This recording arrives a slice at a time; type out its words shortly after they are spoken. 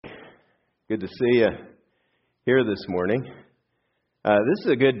Good to see you here this morning. This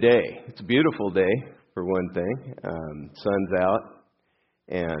is a good day. It's a beautiful day, for one thing. Sun's out,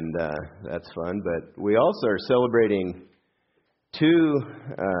 and that's fun. But we also are celebrating two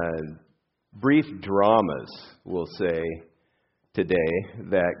brief dramas, we'll say, today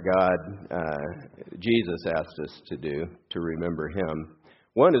that Jesus asked us to do to remember Him.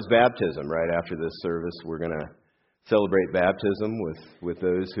 One is baptism. Right after this service, we're going to celebrate baptism with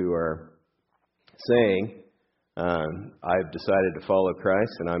those who are saying, I've decided to follow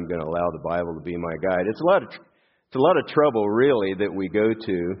Christ and I'm going to allow the Bible to be my guide. It's a lot of trouble, really, that we go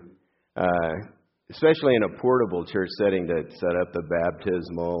to, especially in a portable church setting, to set up the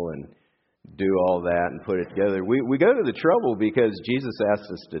baptismal and do all that and put it together. We go to the trouble because Jesus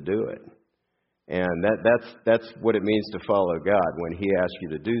asked us to do it. And that's what it means to follow God. When He asks you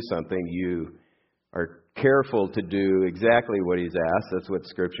to do something, you are careful to do exactly what He's asked. That's what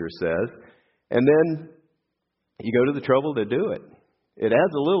Scripture says. And then you go to the trouble to do it. It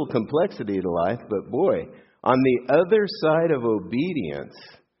adds a little complexity to life, but boy, on the other side of obedience,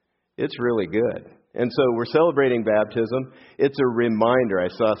 it's really good. And so we're celebrating baptism. It's a reminder. I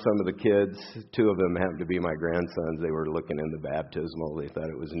saw some of the kids, two of them happened to be my grandsons. They were looking in the baptismal. They thought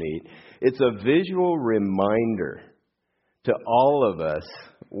it was neat. It's a visual reminder to all of us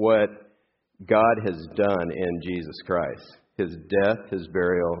what God has done in Jesus Christ. His death, His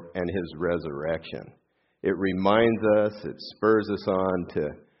burial, and His resurrection. It reminds us, it spurs us on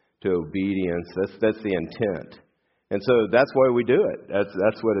to obedience. That's the intent. And so that's why we do it.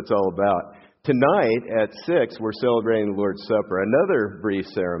 That's what it's all about. Tonight at 6, we're celebrating the Lord's Supper. Another brief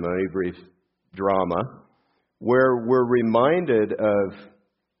ceremony, brief drama, where we're reminded of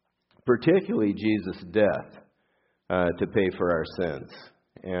particularly Jesus' death to pay for our sins.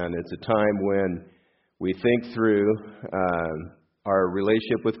 And it's a time when we think through our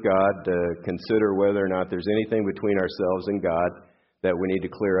relationship with God to consider whether or not there's anything between ourselves and God that we need to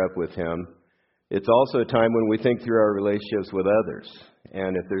clear up with Him. It's also a time when we think through our relationships with others.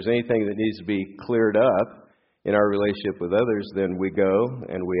 And if there's anything that needs to be cleared up in our relationship with others, then we go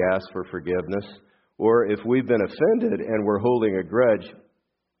and we ask for forgiveness. Or if we've been offended and we're holding a grudge,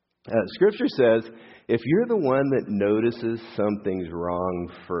 Scripture says, if you're the one that notices something's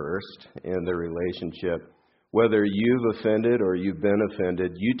wrong first in the relationship, whether you've offended or you've been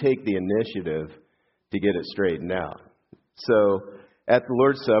offended, you take the initiative to get it straightened out. So at the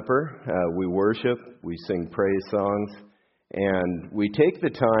Lord's Supper, we worship, we sing praise songs, and we take the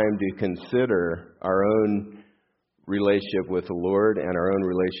time to consider our own relationship with the Lord and our own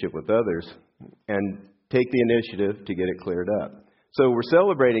relationship with others and take the initiative to get it cleared up. So we're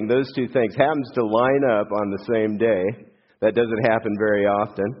celebrating those two things. Happens to line up on the same day. That doesn't happen very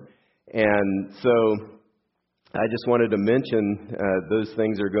often. And so I just wanted to mention those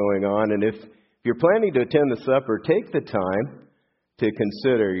things are going on. And if you're planning to attend the supper, take the time to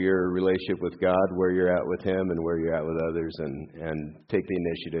consider your relationship with God, where you're at with Him and where you're at with others, and take the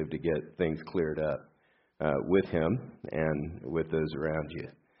initiative to get things cleared up with Him and with those around you.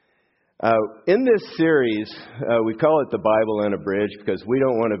 In this series, we call it The Bible Unabridged because we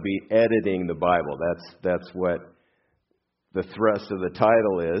don't want to be editing the Bible. That's what the thrust of the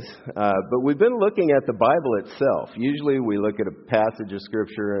title is. But we've been looking at the Bible itself. Usually we look at a passage of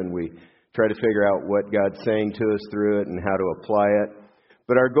Scripture and we try to figure out what God's saying to us through it and how to apply it.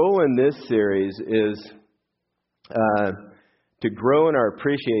 But our goal in this series is to grow in our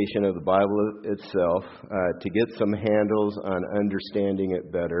appreciation of the Bible itself, to get some handles on understanding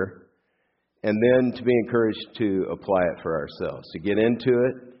it better, and then to be encouraged to apply it for ourselves, to get into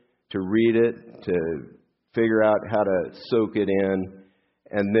it, to read it, to figure out how to soak it in,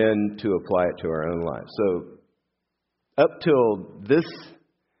 and then to apply it to our own lives. So up till this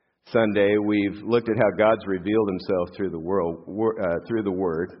Sunday, we've looked at how God's revealed Himself through the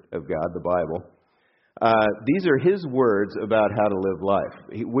Word of God, the Bible. These are His words about how to live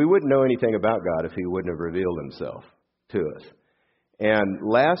life. We wouldn't know anything about God if He wouldn't have revealed Himself to us. And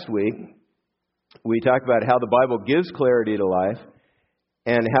last week, we talked about how the Bible gives clarity to life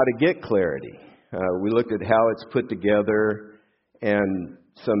and how to get clarity. We looked at how it's put together and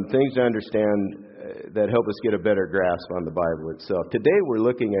some things to understand that help us get a better grasp on the Bible itself. Today we're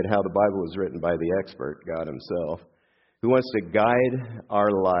looking at how the Bible was written by the expert, God Himself, who wants to guide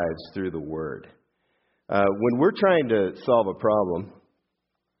our lives through the Word. When we're trying to solve a problem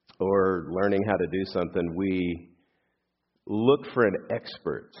or learning how to do something, we look for an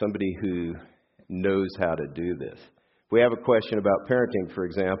expert, somebody who knows how to do this. If we have a question about parenting, for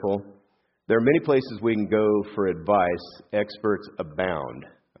example, there are many places we can go for advice. Experts abound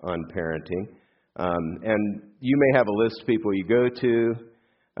on parenting. And you may have a list of people you go to.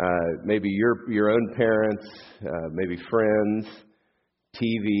 maybe your own parents, maybe friends,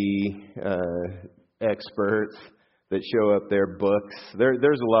 TV experts that show up there, books.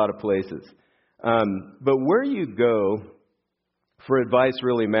 There's a lot of places. But where you go for advice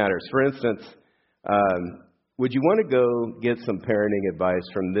really matters. For instance, would you want to go get some parenting advice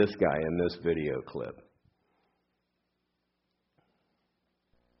from this guy in this video clip?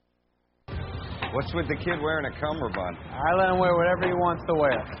 What's with the kid wearing a cummerbund? I let him wear whatever he wants to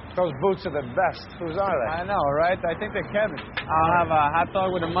wear. Those boots are the best. Whose are they? I know, right? I think they're Kevin's. I'll have a hot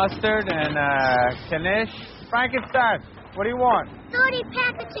dog with a mustard and Knish. Frankenstein, what do you want? 30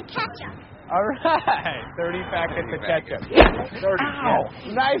 packets of ketchup. All right, 30 packets of ketchup. 30.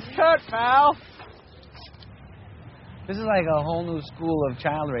 Ow! Nice cut, pal. This is like a whole new school of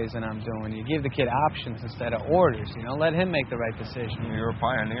child raising I'm doing. You give the kid options instead of orders, you know? Let him make the right decision. You're a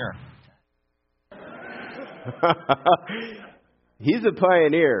pioneer. He's a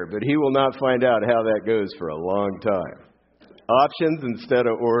pioneer, but he will not find out how that goes for a long time. Options instead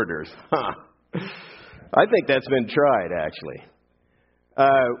of orders. I think that's been tried, actually.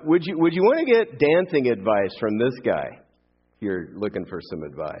 Would you want to get dancing advice from this guy? If you're looking for some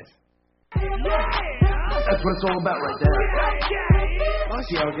advice. That's what it's all about right there. Oh,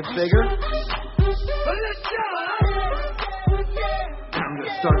 see how it gets bigger? I'm going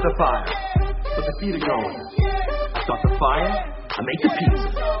to start the fire. Put the feet are going. I start the fire. I make the pizza.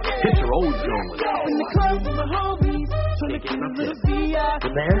 Hits are always going.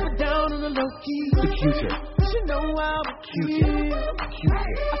 From there, the Q-tip. Q-tip.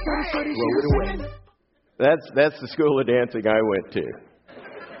 Throw it away. That's the school of dancing I went to.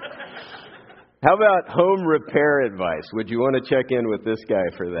 How about home repair advice? Would you want to check in with this guy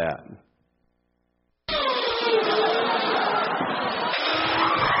for that?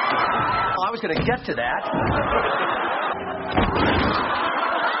 I was going to get to that.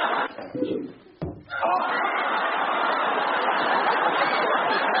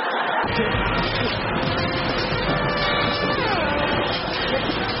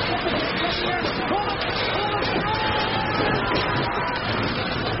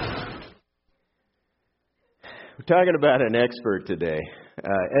 We're talking about an expert today.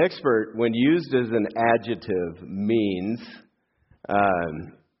 Expert, when used as an adjective, means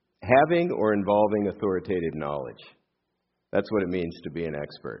having or involving authoritative knowledge. That's what it means to be an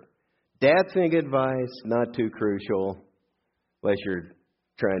expert. Dancing advice, not too crucial. Unless you're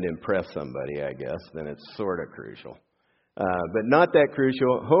trying to impress somebody, I guess, then it's sort of crucial. But not that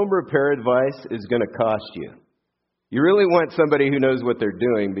crucial. Home repair advice is going to cost you. You really want somebody who knows what they're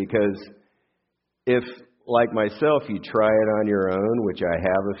doing, because if, like myself, you try it on your own, which I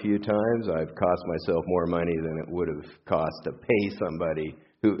have a few times, I've cost myself more money than it would have cost to pay somebody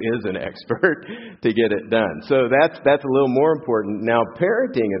who is an expert to get it done. So that's a little more important. Now,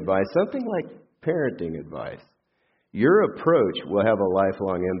 parenting advice, something like parenting advice, your approach will have a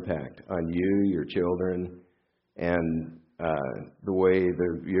lifelong impact on you, your children, and the way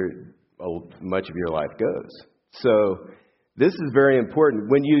much of your life goes. So this is very important.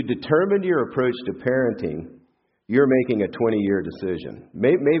 When you determine your approach to parenting, you're making a 20-year decision,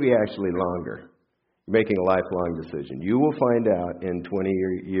 maybe actually longer. You're making a lifelong decision. You will find out in 20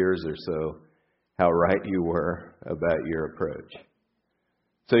 years or so how right you were about your approach.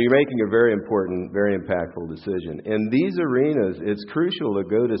 So you're making a very important, very impactful decision. In these arenas, it's crucial to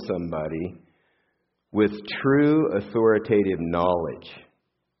go to somebody with true authoritative knowledge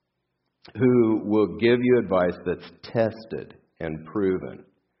who will give you advice that's tested and proven.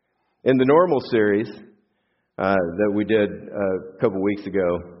 In the Normal series that we did a couple weeks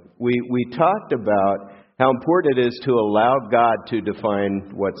ago, we talked about how important it is to allow God to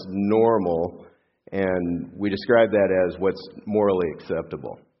define what's normal, and we described that as what's morally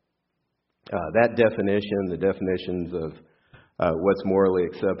acceptable. That definition, the definitions of what's morally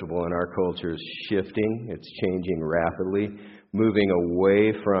acceptable in our culture is shifting. It's changing rapidly, moving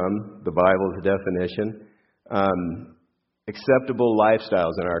away from the Bible's definition. Acceptable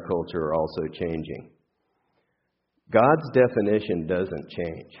lifestyles in our culture are also changing. God's definition doesn't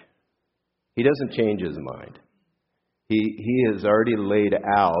change. He doesn't change his mind. He has already laid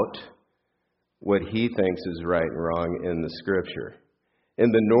out what he thinks is right and wrong in the Scripture.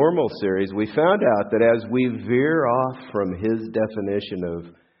 In the Normal series, we found out that as we veer off from his definition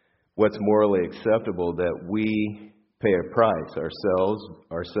of what's morally acceptable, that we pay a price, ourselves,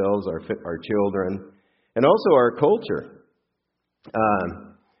 our children, and also our culture.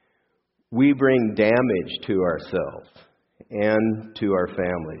 We bring damage to ourselves and to our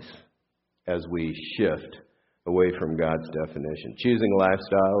families as we shift away from God's definition, choosing a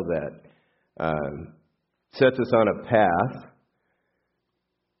lifestyle that sets us on a path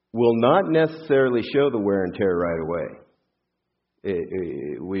will not necessarily show the wear and tear right away.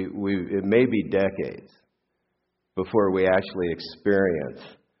 It may be decades before we actually experience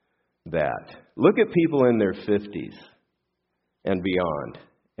that. Look at people in their 50s and beyond,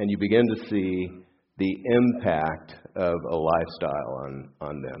 and you begin to see the impact of a lifestyle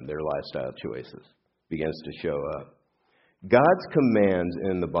on them, their lifestyle choices begins to show up. God's commands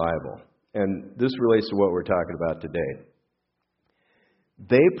in the Bible, and this relates to what we're talking about today,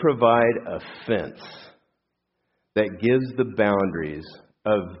 they provide a fence that gives the boundaries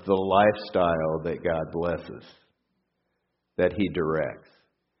of the lifestyle that God blesses, that He directs.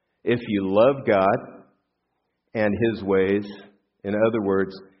 If you love God and His ways, in other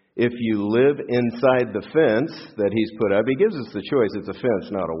words, if you live inside the fence that He's put up, He gives us the choice. It's a fence,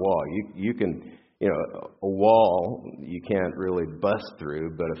 not a wall. You can, a wall you can't really bust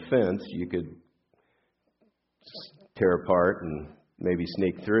through, but a fence you could tear apart and maybe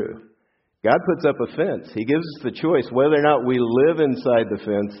sneak through. God puts up a fence. He gives us the choice whether or not we live inside the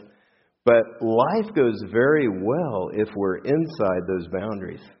fence, but life goes very well if we're inside those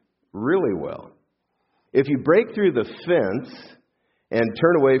boundaries. Really well. If you break through the fence and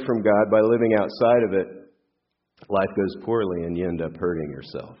turn away from God by living outside of it, life goes poorly and you end up hurting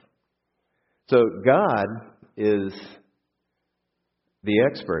yourself. So God is the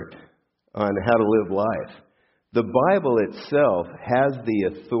expert on how to live life. The Bible itself has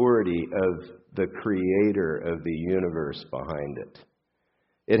the authority of the creator of the universe behind it.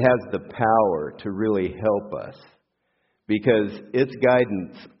 It has the power to really help us because its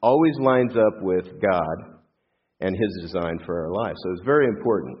guidance always lines up with God and His design for our life. So it's very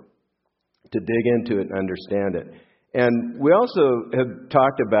important to dig into it and understand it. And we also have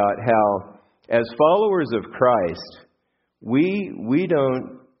talked about how, as followers of Christ, we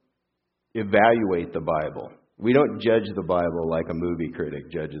don't evaluate the Bible. We don't judge the Bible like a movie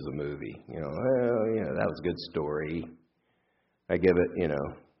critic judges a movie. That was a good story. I give it,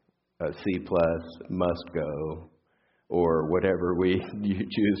 a C+, must go, or whatever you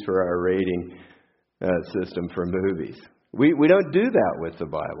choose for our rating system for movies. We don't do that with the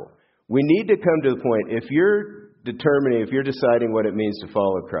Bible. We need to come to the point, if you're deciding what it means to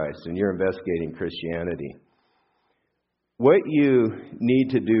follow Christ and you're investigating Christianity, what you need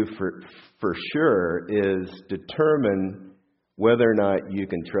to do for sure is determine whether or not you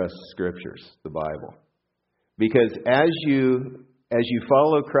can trust the Scriptures, the Bible. Because as you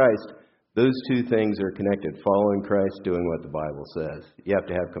follow Christ, those two things are connected. Following Christ, doing what the Bible says. You have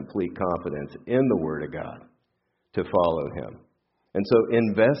to have complete confidence in the Word of God to follow Him. And so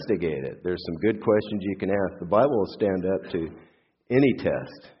investigate it. There's some good questions you can ask. The Bible will stand up to any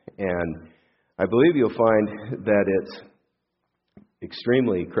test. And I believe you'll find that it's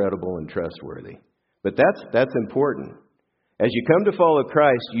extremely credible and trustworthy. But that's important. As you come to follow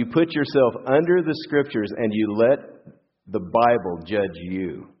Christ, you put yourself under the Scriptures and you let the Bible judge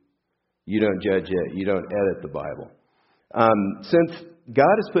you. You don't judge it. You don't edit the Bible. Since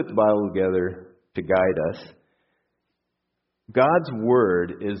God has put the Bible together to guide us, God's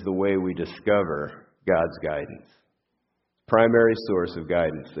Word is the way we discover God's guidance. Primary source of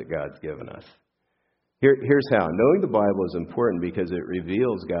guidance that God's given us. Here's how. Knowing the Bible is important because it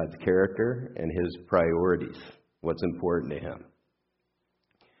reveals God's character and His priorities, what's important to Him.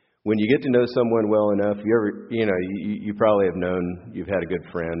 When you get to know someone well enough, you probably have known, you've had a good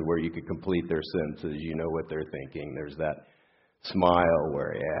friend where you could complete their sentences, you know what they're thinking. There's that smile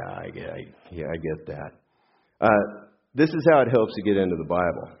where, I get that. This is how it helps to get into the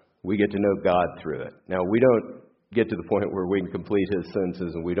Bible. We get to know God through it. Now, we don't get to the point where we can complete His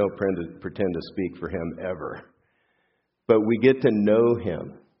sentences and we don't pretend to speak for Him ever. But we get to know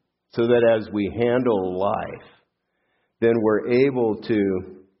Him so that as we handle life, then we're able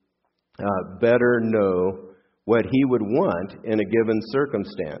to better know what He would want in a given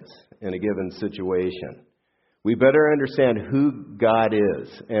circumstance, in a given situation. We better understand who God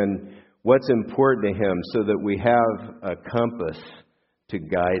is and what's important to Him so that we have a compass to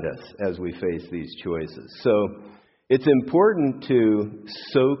guide us as we face these choices. So it's important to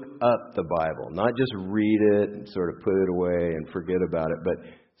soak up the Bible, not just read it and sort of put it away and forget about it, but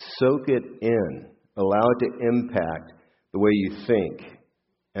soak it in. Allow it to impact the way you think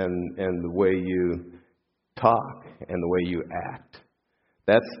and the way you talk and the way you act.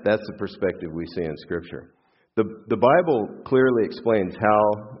 That's the perspective we see in Scripture. The Bible clearly explains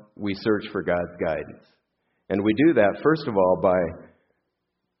how we search for God's guidance. And we do that, first of all, by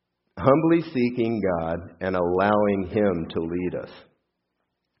humbly seeking God and allowing Him to lead us.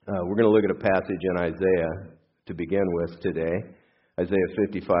 We're going to look at a passage in Isaiah to begin with today. Isaiah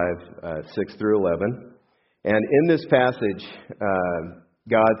 55, 6 through 11. And in this passage,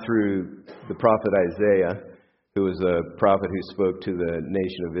 God, through the prophet Isaiah, who was a prophet who spoke to the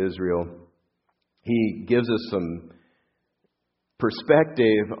nation of Israel, he gives us some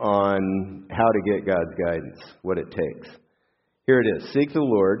perspective on how to get God's guidance, what it takes. Here it is. Seek the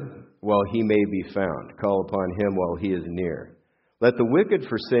Lord while he may be found. Call upon him while he is near. Let the wicked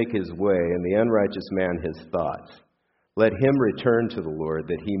forsake his way, and the unrighteous man his thoughts. Let him return to the Lord,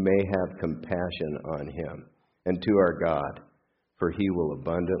 that he may have compassion on him, and to our God, for he will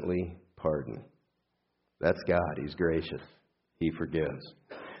abundantly pardon. That's God. He's gracious. He forgives.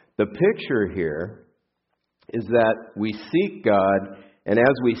 The picture here is that we seek God, and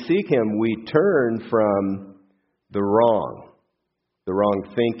as we seek him, we turn from the wrong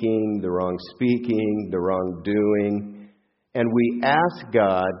thinking, the wrong speaking, the wrong doing, and we ask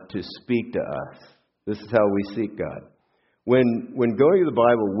God to speak to us. This is how we seek God. When going to the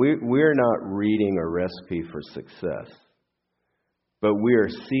Bible, we're not reading a recipe for success, but we are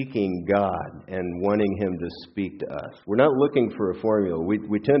seeking God and wanting him to speak to us. We're not looking for a formula.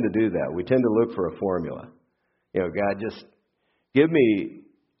 We tend to do that. We tend to look for a formula. God, just give me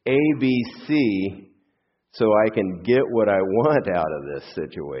A, B, C so I can get what I want out of this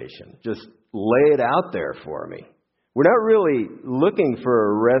situation. Just lay it out there for me. We're not really looking for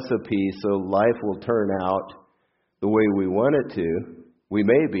a recipe so life will turn out the way we want it to. We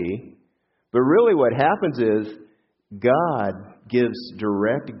may be. But really what happens is God gives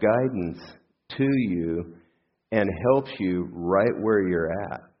direct guidance to you and helps you right where you're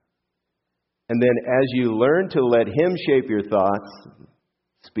at. And then as you learn to let him shape your thoughts,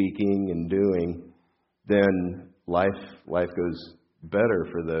 speaking and doing, then life goes better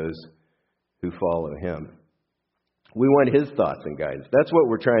for those who follow him. We want his thoughts and guidance. That's what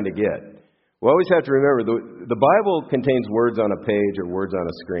we're trying to get. We always have to remember, the Bible contains words on a page or words on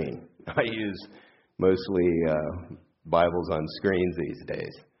a screen. I use mostly Bibles on screens these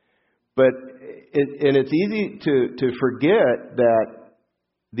days. But it's easy to forget that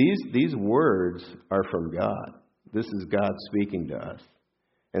these words are from God. This is God speaking to us.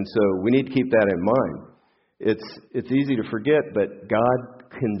 And so we need to keep that in mind. It's easy to forget, but God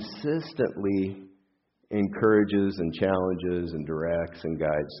consistently encourages and challenges and directs and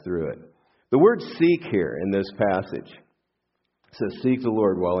guides through it. The word seek here in this passage says, seek the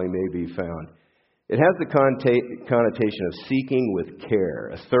Lord while he may be found. It has the connotation of seeking with care,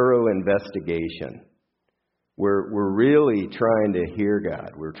 a thorough investigation. We're really trying to hear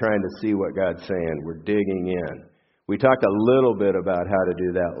God. We're trying to see what God's saying. We're digging in. We talked a little bit about how to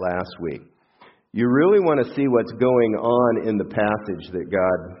do that last week. You really want to see what's going on in the passage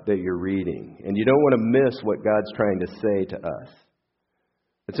that you're reading. And you don't want to miss what God's trying to say to us.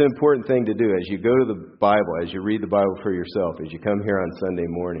 It's an important thing to do as you go to the Bible, as you read the Bible for yourself, as you come here on Sunday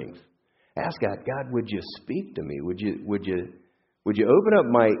mornings. Ask God, would you speak to me? Would you open up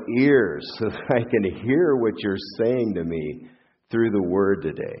my ears so that I can hear what you're saying to me through the Word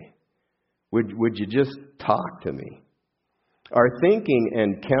today? Would you just talk to me? Our thinking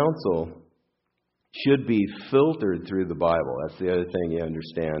and counsel should be filtered through the Bible. That's the other thing you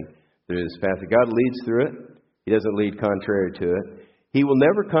understand through this passage. God leads through it. He doesn't lead contrary to it. He will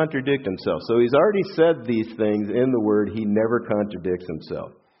never contradict himself. So he's already said these things in the Word. He never contradicts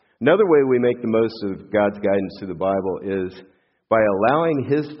himself. Another way we make the most of God's guidance through the Bible is by allowing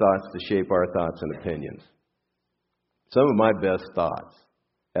his thoughts to shape our thoughts and opinions. Some of my best thoughts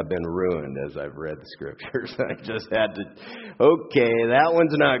have been ruined as I've read the Scriptures. I just had to, okay, that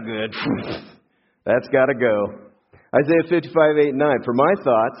one's not good. That's got to go. Isaiah 55:8-9. For my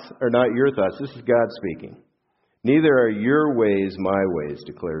thoughts are not your thoughts. This is God speaking. Neither are your ways my ways,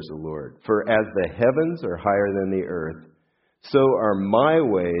 declares the Lord. For as the heavens are higher than the earth, so are my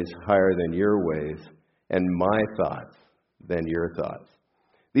ways higher than your ways, and my thoughts than your thoughts.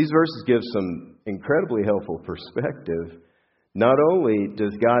 These verses give some incredibly helpful perspective. Not only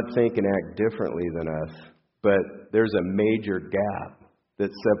does God think and act differently than us, but there's a major gap that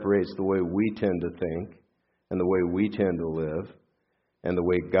separates the way we tend to think and the way we tend to live and the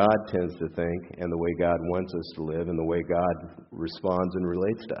way God tends to think and the way God wants us to live and the way God responds and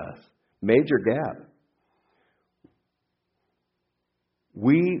relates to us. Major gap.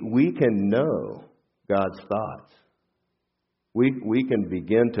 We can know God's thoughts. We can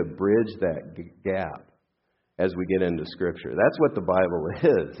begin to bridge that gap as we get into Scripture. That's what the Bible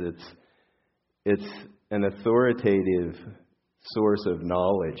is. It's an authoritative source of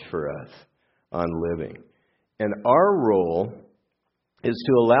knowledge for us on living. And our role is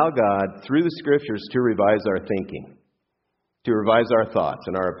to allow God, through the Scriptures, to revise our thinking, to revise our thoughts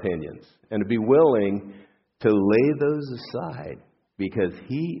and our opinions, and to be willing to lay those aside because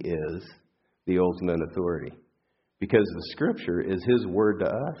He is the ultimate authority. because the Scripture is His word to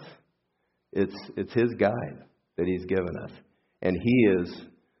us. It's His guide that He's given us, and He is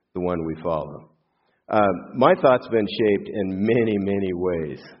the one we follow. My thoughts have been shaped in many, many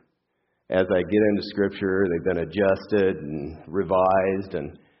ways. As I get into Scripture, they've been adjusted and revised.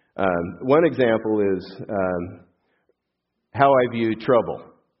 And one example is how I view trouble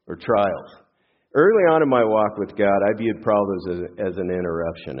or trials. Early on in my walk with God, I viewed problems as an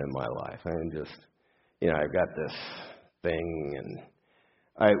interruption in my life. I'm just, I've got this thing, and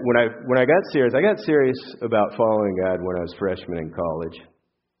when I got serious about following God when I was a freshman in college.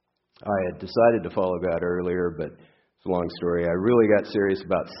 I had decided to follow God earlier, but it's a long story. I really got serious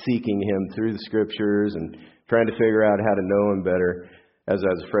about seeking Him through the Scriptures and trying to figure out how to know Him better as I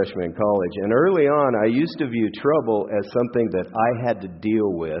was a freshman in college. And early on, I used to view trouble as something that I had to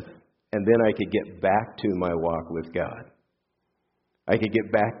deal with, and then I could get back to my walk with God. I could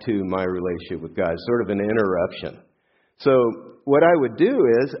get back to my relationship with God, sort of an interruption. So what I would do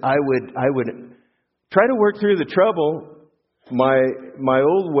is I would try to work through the trouble my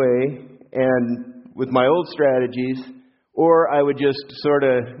old way and with my old strategies, or I would just sort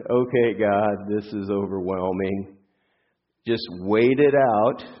of, okay, God, this is overwhelming. Just wait it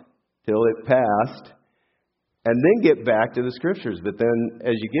out till it passed, and then get back to the Scriptures. But then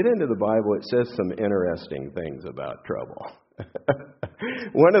as you get into the Bible, it says some interesting things about trouble.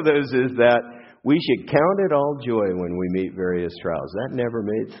 One of those is that we should count it all joy when we meet various trials. That never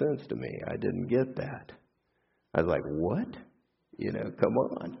made sense to me. I didn't get that. I was like, what? Come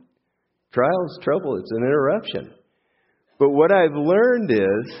on. Trials, trouble, it's an interruption. But what I've learned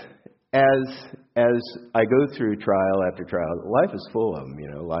is, as I go through trial after trial, life is full of them,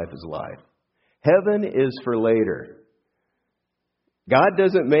 life is life. Heaven is for later. God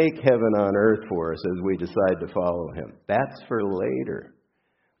doesn't make heaven on earth for us as we decide to follow Him. That's for later.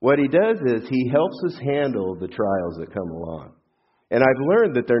 What He does is He helps us handle the trials that come along. And I've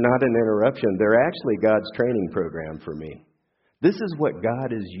learned that they're not an interruption. They're actually God's training program for me. This is what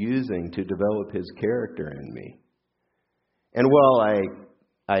God is using to develop His character in me. And while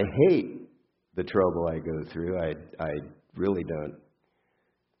I hate the trouble I go through, I really don't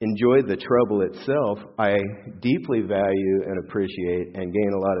enjoy the trouble itself, I deeply value and appreciate and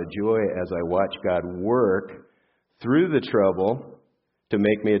gain a lot of joy as I watch God work through the trouble to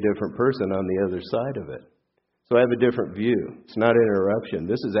make me a different person on the other side of it. So I have a different view. It's not an interruption.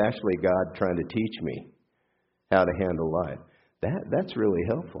 This is actually God trying to teach me how to handle life. That's really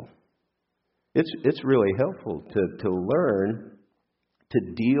helpful. It's really helpful to learn to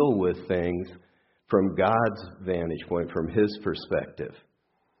deal with things from God's vantage point, from His perspective.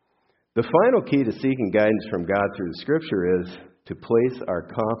 The final key to seeking guidance from God through the Scripture is to place our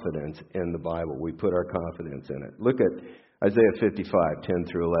confidence in the Bible. We put our confidence in it. Look at Isaiah 55, 10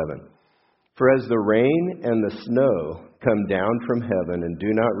 through 11. For as the rain and the snow come down from heaven and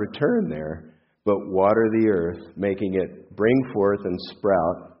do not return there, but water the earth, making it bring forth and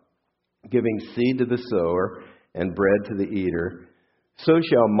sprout, giving seed to the sower and bread to the eater, so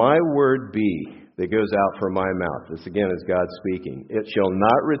shall my word be that goes out from my mouth. This again is God speaking. It shall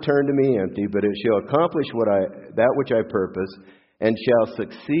not return to me empty, but it shall accomplish that which I purpose, and shall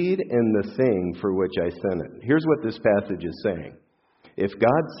succeed in the thing for which I sent it. Here's what this passage is saying. If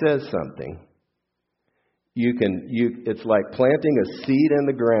God says something, it's like planting a seed in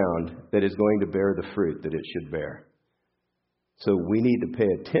the ground that is going to bear the fruit that it should bear. So we need to pay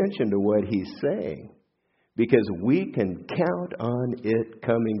attention to what He's saying, because we can count on it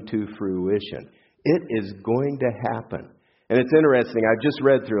coming to fruition. It is going to happen. And it's interesting. I've just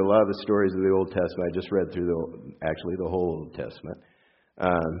read through a lot of the stories of the Old Testament. I just read through the whole Old Testament,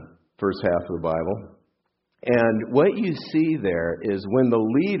 first half of the Bible. And what you see there is when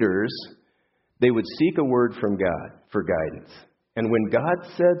the leaders, they would seek a word from God for guidance. And when God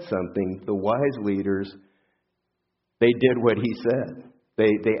said something, the wise leaders, they did what He said.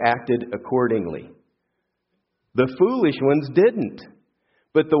 They acted accordingly. The foolish ones didn't.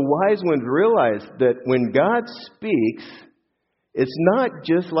 But the wise ones realized that when God speaks, it's not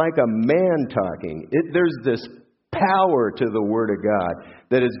just like a man talking. There's this power to the Word of God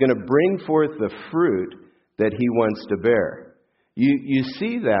that is going to bring forth the fruit that He wants to bear. You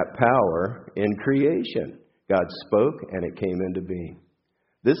see that power in creation. God spoke and it came into being.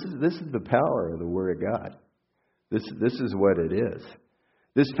 This is the power of the Word of God. This is what it is.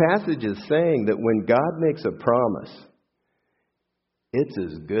 This passage is saying that when God makes a promise, it's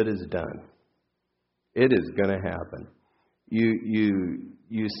as good as done. It is going to happen.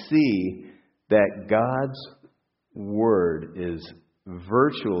 You see that God's Word is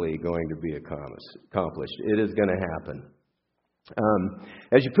virtually going to be accomplished. It is going to happen.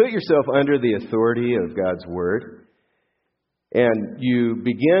 As you put yourself under the authority of God's Word, And you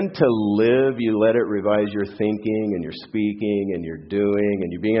begin to live, you let it revise your thinking and your speaking and your doing,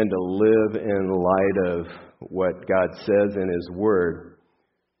 and you begin to live in light of what God says in His Word.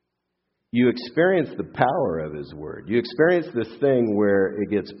 You experience the power of His Word. You experience this thing where it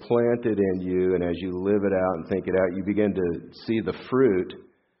gets planted in you, and as you live it out and think it out, you begin to see the fruit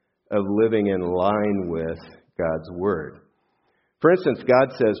of living in line with God's Word. For instance,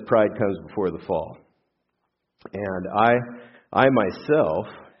 God says pride comes before the fall. And I myself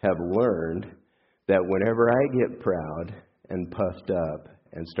have learned that whenever I get proud and puffed up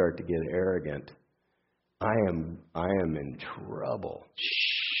and start to get arrogant, I am in trouble.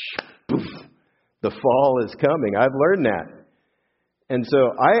 The fall is coming. I've learned that. And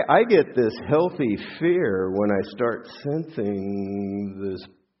so I get this healthy fear when I start sensing this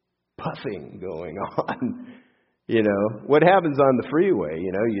puffing going on. You know, what happens on the freeway?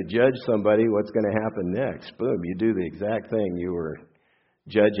 You know, you judge somebody, what's going to happen next? Boom, you do the exact thing you were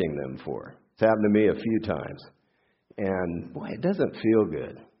judging them for. It's happened to me a few times. And boy, it doesn't feel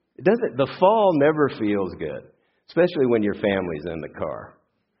good. The fall never feels good, especially when your family's in the car.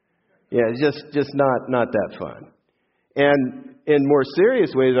 Yeah, it's just not that fun. And in more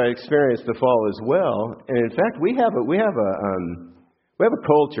serious ways, I experienced the fall as well. And in fact, we have a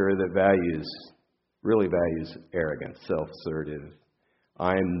culture that really values arrogance, self-assertive.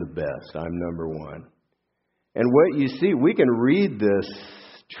 I'm the best. I'm number one. And what you see, we can read this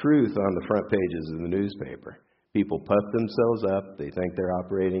truth on the front pages of the newspaper. People puff themselves up. They think they're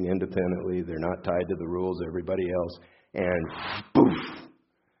operating independently. They're not tied to the rules of everybody else. And poof,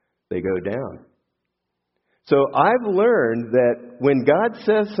 they go down. So I've learned that when God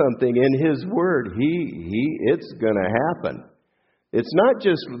says something in His Word, it's going to happen. It's not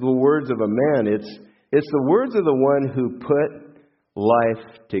just the words of a man. It's the words of the one who put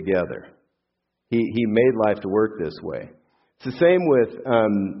life together. He made life to work this way. It's the same with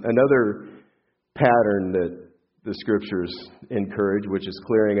another pattern that the Scriptures encourage, which is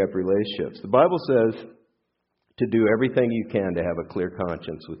clearing up relationships. The Bible says to do everything you can to have a clear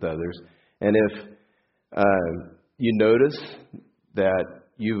conscience with others. And if you notice that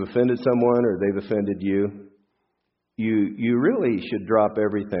you've offended someone or they've offended you, you really should drop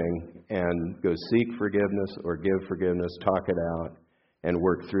everything and go seek forgiveness or give forgiveness, talk it out, and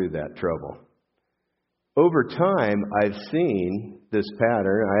work through that trouble. Over time, I've seen this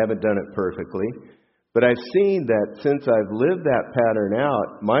pattern. I haven't done it perfectly, but I've seen that since I've lived that pattern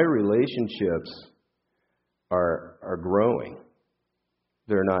out, my relationships are growing.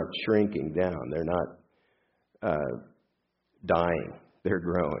 They're not shrinking down. They're not dying. They're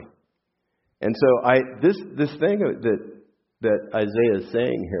growing. And so this thing that Isaiah is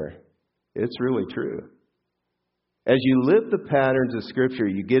saying here, it's really true. As you live the patterns of Scripture,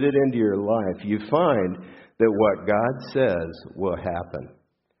 you get it into your life, you find that what God says will happen.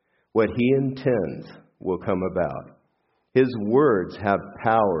 What He intends will come about. His words have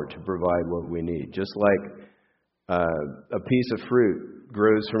power to provide what we need. Just like a piece of fruit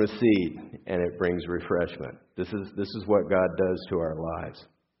grows from a seed and it brings refreshment. This is what God does to our lives.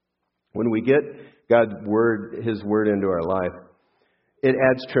 When we get God's word, His Word into our life, it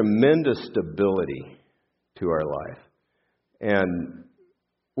adds tremendous stability to our life. And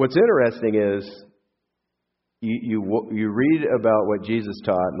what's interesting is you read about what Jesus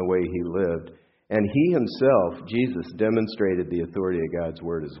taught and the way He lived, and He Himself, Jesus, demonstrated the authority of God's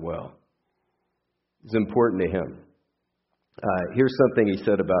Word as well. It's important to Him. Here's something He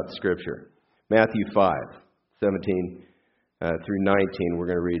said about Scripture. Matthew 5:17 through 19. We're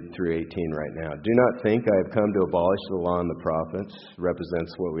going to read through 18 right now. Do not think I have come to abolish the law and the prophets.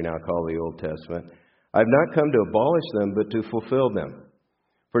 Represents what we now call the Old Testament. I have not come to abolish them, but to fulfill them.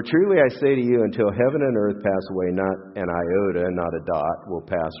 For truly I say to you, until heaven and earth pass away, not an iota, not a dot, will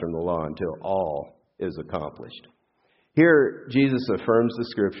pass from the law until all is accomplished. Here, Jesus affirms the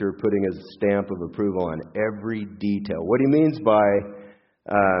Scripture, putting His stamp of approval on every detail. What He means by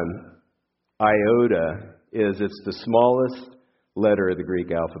iota is it's the smallest letter of the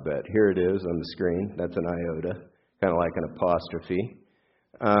Greek alphabet. Here it is on the screen. That's an iota, kind of like an apostrophe.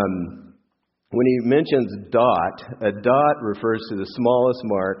 When He mentions dot, a dot refers to the smallest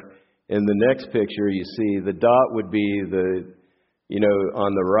mark. In the next picture, you see the dot would be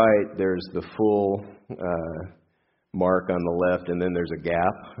on the right, there's the full mark on the left, and then there's a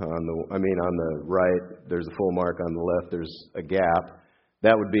gap on the right, there's a full mark on the left, there's a gap.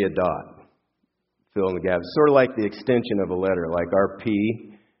 That would be a dot. Fill in the gap. It's sort of like the extension of a letter, like our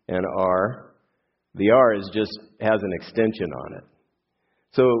P and R. The R has an extension on it.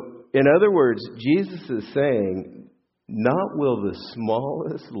 So, in other words, Jesus is saying, not will the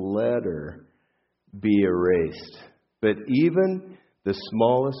smallest letter be erased But even the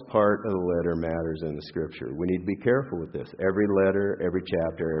smallest part of the letter matters in the Scripture. We need to be careful with this. Every letter, every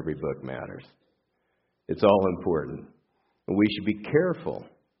chapter, every book matters. It's all important. And we should be careful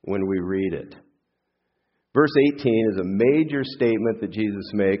when we read it. Verse 18 is a major statement that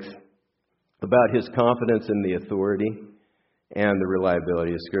Jesus makes about his confidence in the authority and the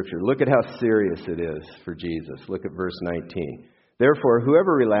reliability of Scripture. Look at how serious it is for Jesus. Look at verse 19. Therefore,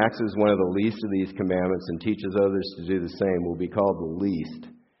 whoever relaxes one of the least of these commandments and teaches others to do the same will be called the least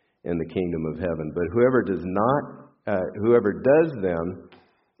in the kingdom of heaven. But whoever does them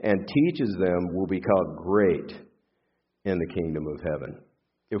and teaches them will be called great in the kingdom of heaven.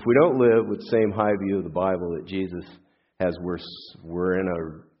 If we don't live with the same high view of the Bible that Jesus has, we're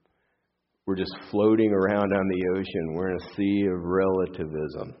just floating around on the ocean. We're in a sea of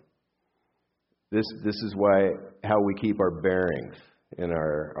relativism. This is how we keep our bearings in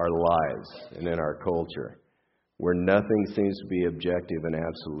our lives and in our culture, where nothing seems to be objective and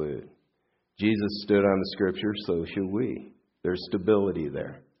absolute. Jesus stood on the Scripture, so should we. There's stability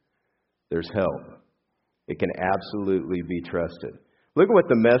there. There's help. It can absolutely be trusted. Look at what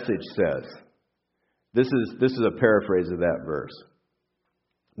the Message says. This is a paraphrase of that verse.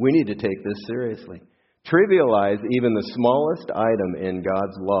 We need to take this seriously. Trivialize even the smallest item in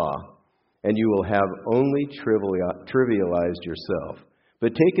God's law, and you will have only trivialized yourself.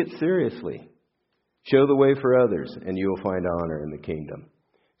 But take it seriously. Show the way for others, and you will find honor in the kingdom.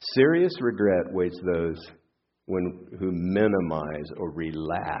 Serious regret waits those who minimize or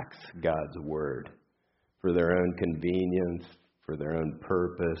relax God's word for their own convenience, for their own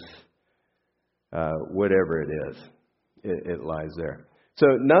purpose, whatever it is, it lies there. So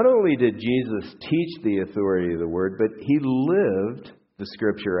not only did Jesus teach the authority of the word, but he lived the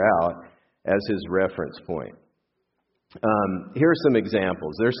Scripture out as his reference point. Here are some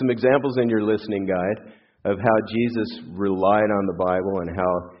examples. There's some examples in your listening guide of how Jesus relied on the Bible and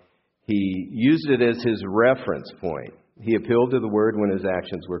how he used it as his reference point. He appealed to the word when his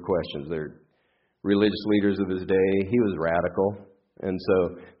actions were questioned. They're religious leaders of his day. He was radical, and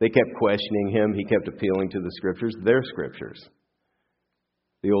so they kept questioning him. He kept appealing to the Scriptures, their Scriptures,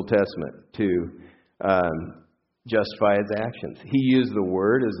 the Old Testament, to justify his actions. He used the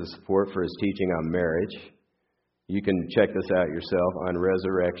word as a support for his teaching on marriage. You can check this out yourself, on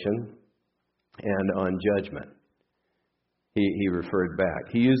resurrection and on judgment. He referred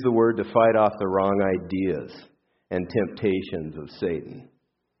back. He used the word to fight off the wrong ideas and temptations of Satan.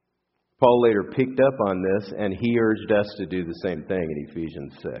 Paul later picked up on this, and he urged us to do the same thing in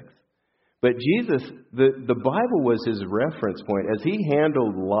Ephesians 6. But Jesus, the Bible was his reference point. As he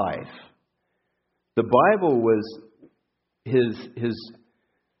handled life, the Bible was his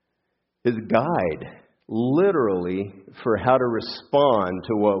guide, literally, for how to respond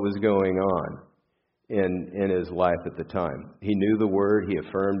to what was going on in his life at the time. He knew the Word, he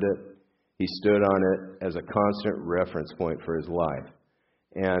affirmed it, he stood on it as a constant reference point for his life.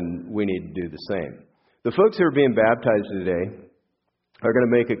 And we need to do the same. The folks who are being baptized today are going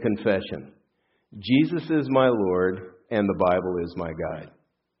to make a confession. Jesus is my Lord, and the Bible is my guide.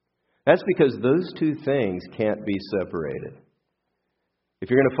 That's because those two things can't be separated. If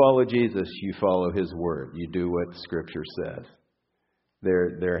you're going to follow Jesus, you follow his word. You do what Scripture says.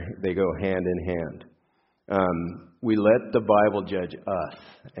 They go hand in hand. We let the Bible judge us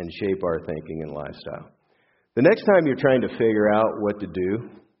and shape our thinking and lifestyle. The next time you're trying to figure out what to do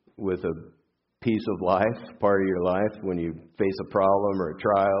with a piece of life, part of your life, when you face a problem or a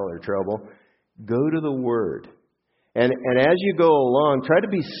trial or trouble, go to the Word. And as you go along, try to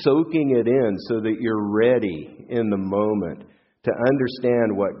be soaking it in so that you're ready in the moment to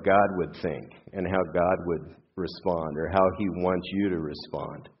understand what God would think and how God would respond, or how he wants you to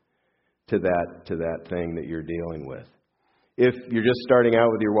respond to that thing that you're dealing with. If you're just starting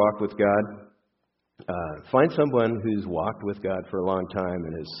out with your walk with God, find someone who's walked with God for a long time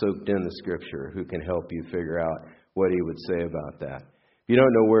and has soaked in the Scripture, who can help you figure out what he would say about that. If you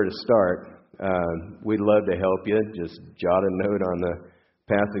don't know where to start, we'd love to help you. Just jot a note on the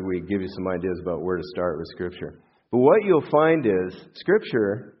passage. We give you some ideas about where to start with Scripture. But what you'll find is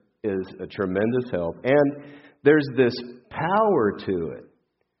Scripture is a tremendous help, and there's this power to it.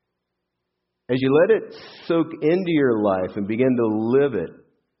 As you let it soak into your life and begin to live it,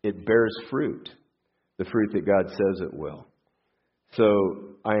 it bears fruit, the fruit that God says it will.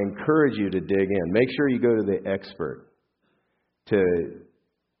 So I encourage you to dig in. Make sure you go to the expert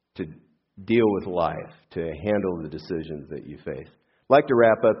to deal with life, to handle the decisions that you face. I'd like to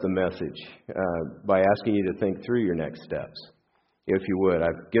wrap up the message by asking you to think through your next steps, if you would.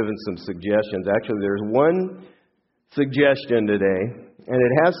 I've given some suggestions. Actually, there's one suggestion today, and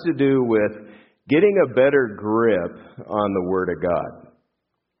it has to do with getting a better grip on the Word of God.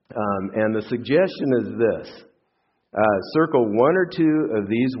 And the suggestion is this. Circle one or two of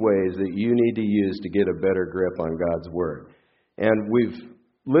these ways that you need to use to get a better grip on God's Word. And we've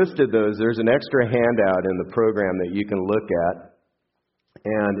listed those. There's an extra handout in the program that you can look at.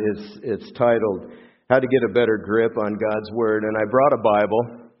 And it's titled, How to Get a Better Grip on God's Word. And I brought a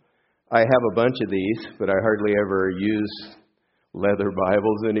Bible. I have a bunch of these, but I hardly ever use leather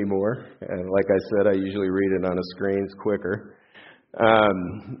Bibles anymore. And like I said, I usually read it on a screen. It's quicker. I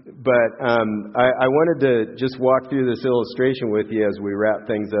wanted to just walk through this illustration with you as we wrap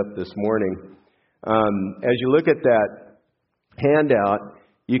things up this morning. As you look at that handout,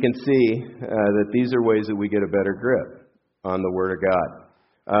 you can see that these are ways that we get a better grip on the Word of God.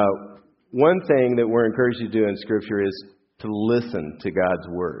 One thing that we're encouraged to do in Scripture is to listen to God's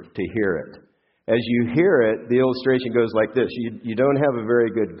Word, to hear it. As you hear it, the illustration goes like this. You don't have a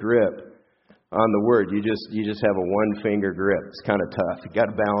very good grip on the Word. You just have a one-finger grip. It's kind of tough. You got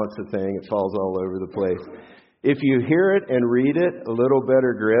to balance the thing. It falls all over the place. If you hear it and read it, a little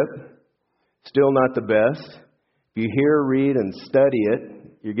better grip. Still not the best. If you hear, read, and study it,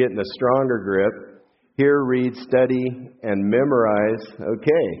 you're getting a stronger grip. Hear, read, study, and memorize.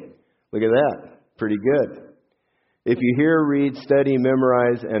 Okay, look at that. Pretty good. If you hear, read, study,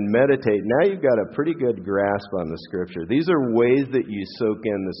 memorize, and meditate, now you've got a pretty good grasp on the Scripture. These are ways that you soak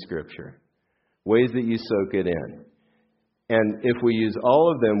in the Scripture. Ways that you soak it in. And if we use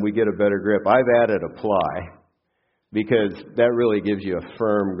all of them, we get a better grip. I've added apply because that really gives you a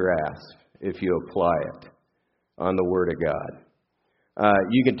firm grasp if you apply it on the Word of God.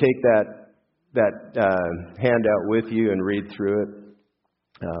 You can take that handout with you and read through it.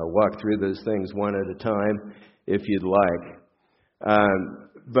 Walk through those things one at a time if you'd like.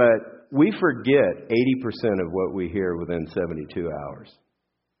 But we forget 80% of what we hear within 72 hours.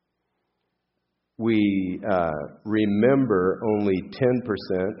 We remember only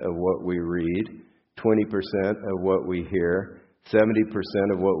 10% of what we read, 20% of what we hear,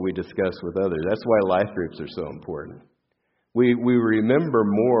 70% of what we discuss with others. That's why life groups are so important. We remember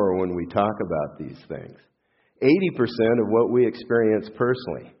more when we talk about these things. 80% of what we experience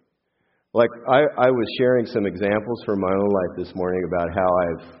personally. Like I was sharing some examples from my own life this morning about how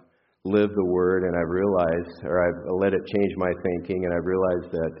I've lived the Word and I've realized, or I've let it change my thinking, and I've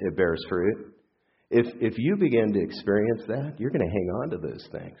realized that it bears fruit. If you begin to experience that, you're going to hang on to those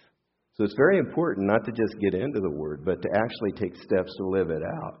things. So it's very important not to just get into the Word, but to actually take steps to live it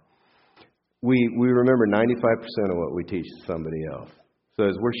out. We remember 95% of what we teach somebody else. So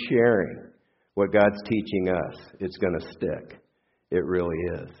as we're sharing what God's teaching us, it's going to stick. It really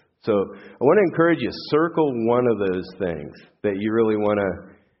is. So I want to encourage you, circle one of those things that you really want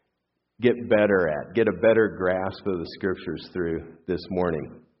to get better at, get a better grasp of the Scriptures through this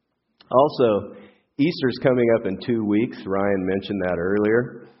morning. Also, Easter's coming up in 2 weeks. Ryan mentioned that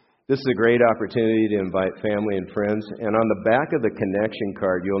earlier. This is a great opportunity to invite family and friends. And on the back of the connection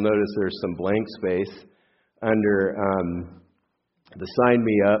card, you'll notice there's some blank space under the Sign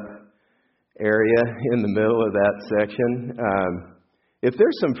Me Up area in the middle of that section. If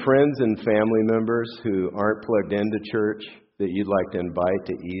there's some friends and family members who aren't plugged into church that you'd like to invite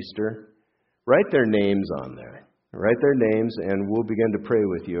to Easter, write their names on there. Write their names, and we'll begin to pray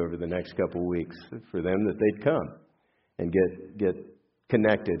with you over the next couple weeks for them that they'd come and get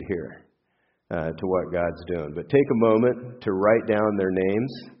connected here to what God's doing. But take a moment to write down their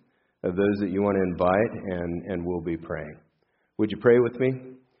names of those that you want to invite, and we'll be praying. Would you pray with me?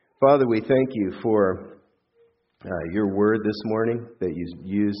 Father, we thank you for your word this morning that you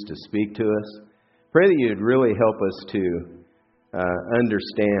used to speak to us. Pray that you'd really help us to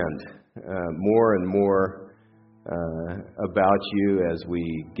understand more and more about you as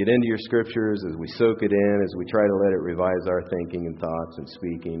we get into your Scriptures, as we soak it in, as we try to let it revise our thinking and thoughts and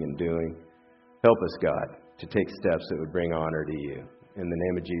speaking and doing. Help us, God, to take steps that would bring honor to you. In the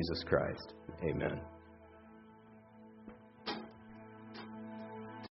name of Jesus Christ, amen.